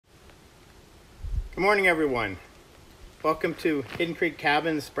Good morning, everyone. Welcome to Hidden Creek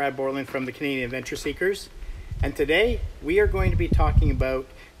Cabins. Brad Borland from the Canadian Adventure Seekers. And today we are going to be talking about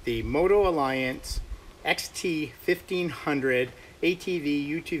the Motoalliance ET1500 ATV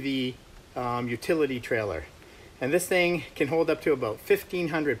UTV utility trailer. And this thing can hold up to about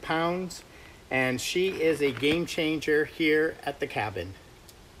 1,500 pounds. And she is a game changer here at the cabin.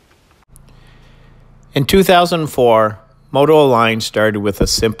 In 2004, Motoalliance started with a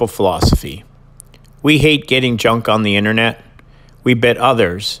simple philosophy. We hate getting junk on the internet. We bet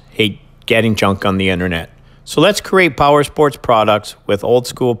others hate getting junk on the internet. So let's create power sports products with old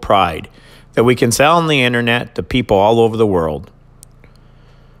school pride that we can sell on the internet to people all over the world.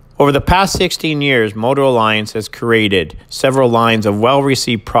 Over the past 16 years, Motoalliance has created several lines of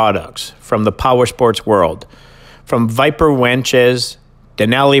well-received products from the power sports world, from Viper winches,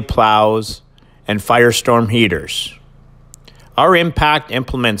 Denali plows, and Firestorm heaters. Our Impact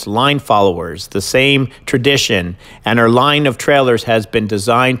implements line followers, the same tradition, and our line of trailers has been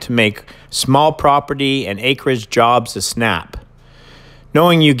designed to make small property and acreage jobs a snap,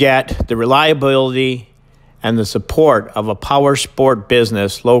 knowing you get the reliability and the support of a power sport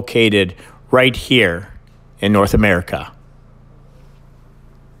business located right here in North America.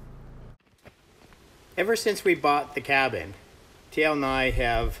 Ever since we bought the cabin, TL and I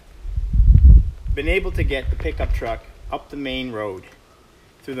have been able to get the pickup truck up the main road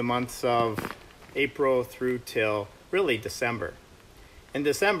through the months of April through till really December. In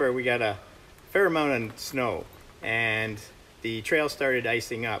December, we got a fair amount of snow and the trail started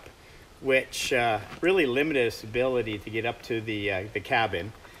icing up, which really limited its ability to get up to the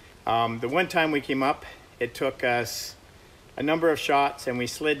cabin. The one time we came up, it took us a number of shots and we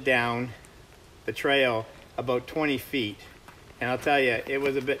slid down the trail about 20 feet. And I'll tell you, it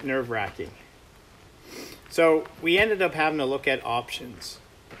was a bit nerve-wracking. So we ended up having to look at options.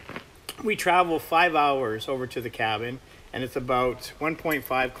 We traveled 5 hours over to the cabin, and it's about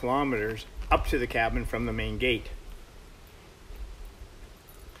 1.5 kilometers up to the cabin from the main gate.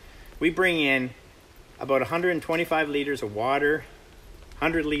 We bring in about 125 liters of water,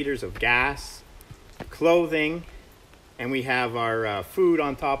 100 liters of gas, clothing, and we have our food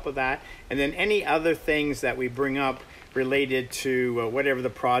on top of that, and then any other things that we bring up related to whatever the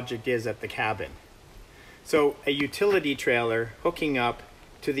project is at the cabin. So a utility trailer hooking up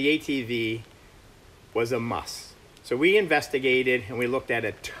to the ATV was a must. So we investigated and we looked at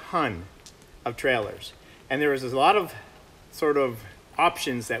a ton of trailers. And there was a lot of sort of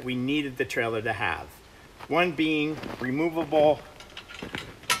options that we needed the trailer to have. One being a removable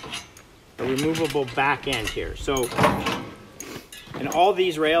back end here. So, and all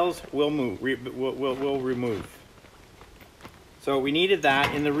these rails will remove. So we needed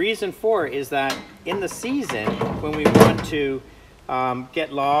that, and the reason for it is that in the season, when we want to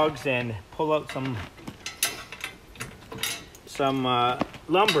get logs and pull out some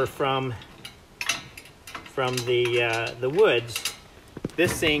lumber from the woods,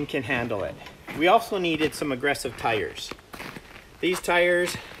 this thing can handle it. We also needed some aggressive tires. These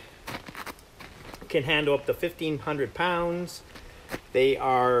tires can handle up to 1,500 pounds. They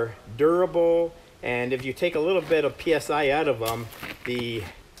are durable. And if you take a little bit of PSI out of them, the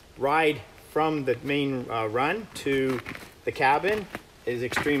ride from the main run to the cabin is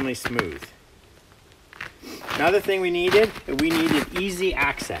extremely smooth. Another thing we needed easy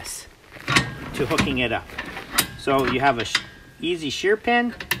access to hooking it up. So you have a easy shear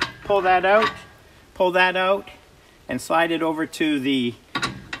pin, pull that out, and slide it over to the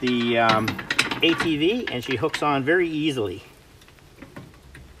ATV, and she hooks on very easily.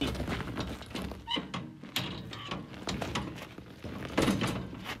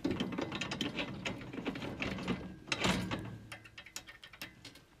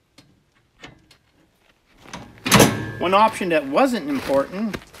 One option that wasn't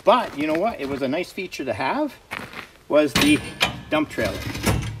important, but you know what, it was a nice feature to have, was the dump trailer.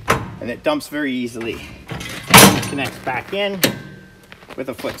 And it dumps very easily. It connects back in with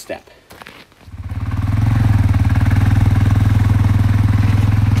a footstep.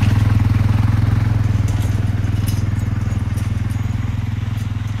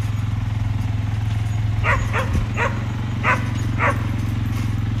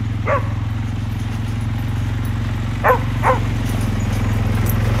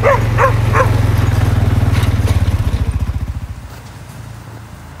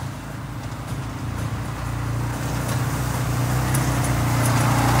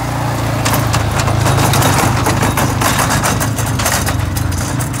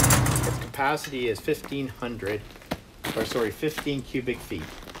 Capacity is 15 cubic feet.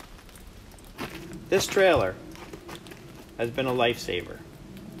 This trailer has been a lifesaver.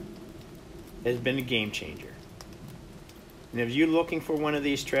 has been a game changer. And if you're looking for one of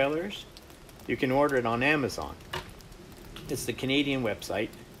these trailers, you can order it on Amazon. It's the Canadian website.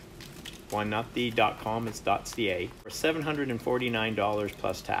 One, not the .com, it's .ca, for $749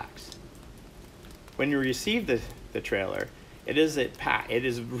 plus tax. When you receive the trailer, it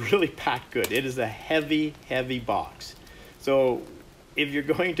is really packed good. It is a heavy, heavy box. So if you're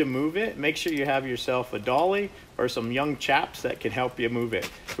going to move it, make sure you have yourself a dolly or some young chaps that can help you move it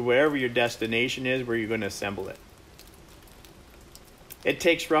to wherever your destination is where you're going to assemble it. It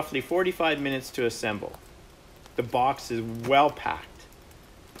takes roughly 45 minutes to assemble. The box is well packed.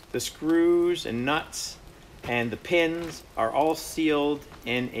 The screws and nuts and the pins are all sealed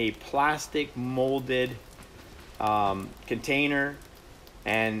in a plastic molded container,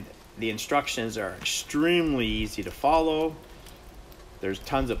 and the instructions are extremely easy to follow. There's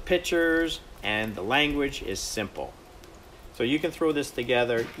tons of pictures and the language is simple. So you can throw this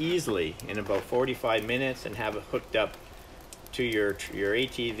together easily in about 45 minutes and have it hooked up to your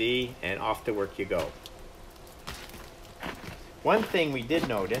ATV and off to work you go. One thing we did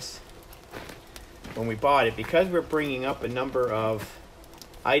notice when we bought it, because we're bringing up a number of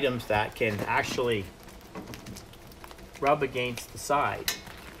items that can actually rub against the side,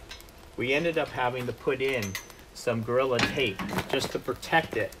 we ended up having to put in some Gorilla tape just to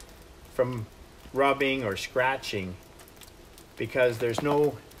protect it from rubbing or scratching, because there's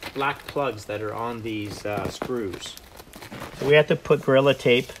no black plugs that are on these screws. So we have to put Gorilla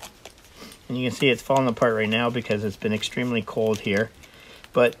tape, and you can see it's falling apart right now because it's been extremely cold here.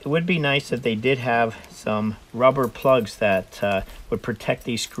 But it would be nice if they did have some rubber plugs that would protect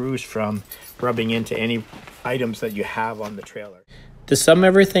these screws from rubbing into any items that you have on the trailer. To sum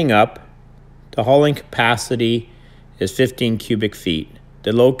everything up, the hauling capacity is 15 cubic feet.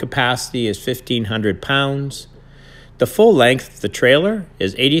 The load capacity is 1,500 pounds. The full length of the trailer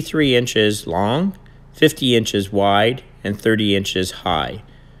is 83 inches long, 50 inches wide, and 30 inches high.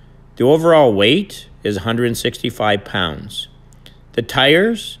 The overall weight is 165 pounds. The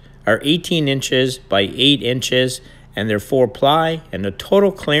tires are 18 inches by 8 inches, and they're 4-ply, and the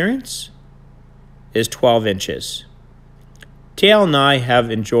total clearance is 12 inches. TL and I have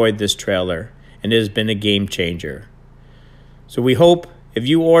enjoyed this trailer, and it has been a game changer. So we hope if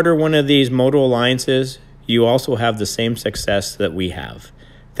you order one of these Motoalliances, you also have the same success that we have.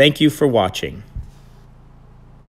 Thank you for watching.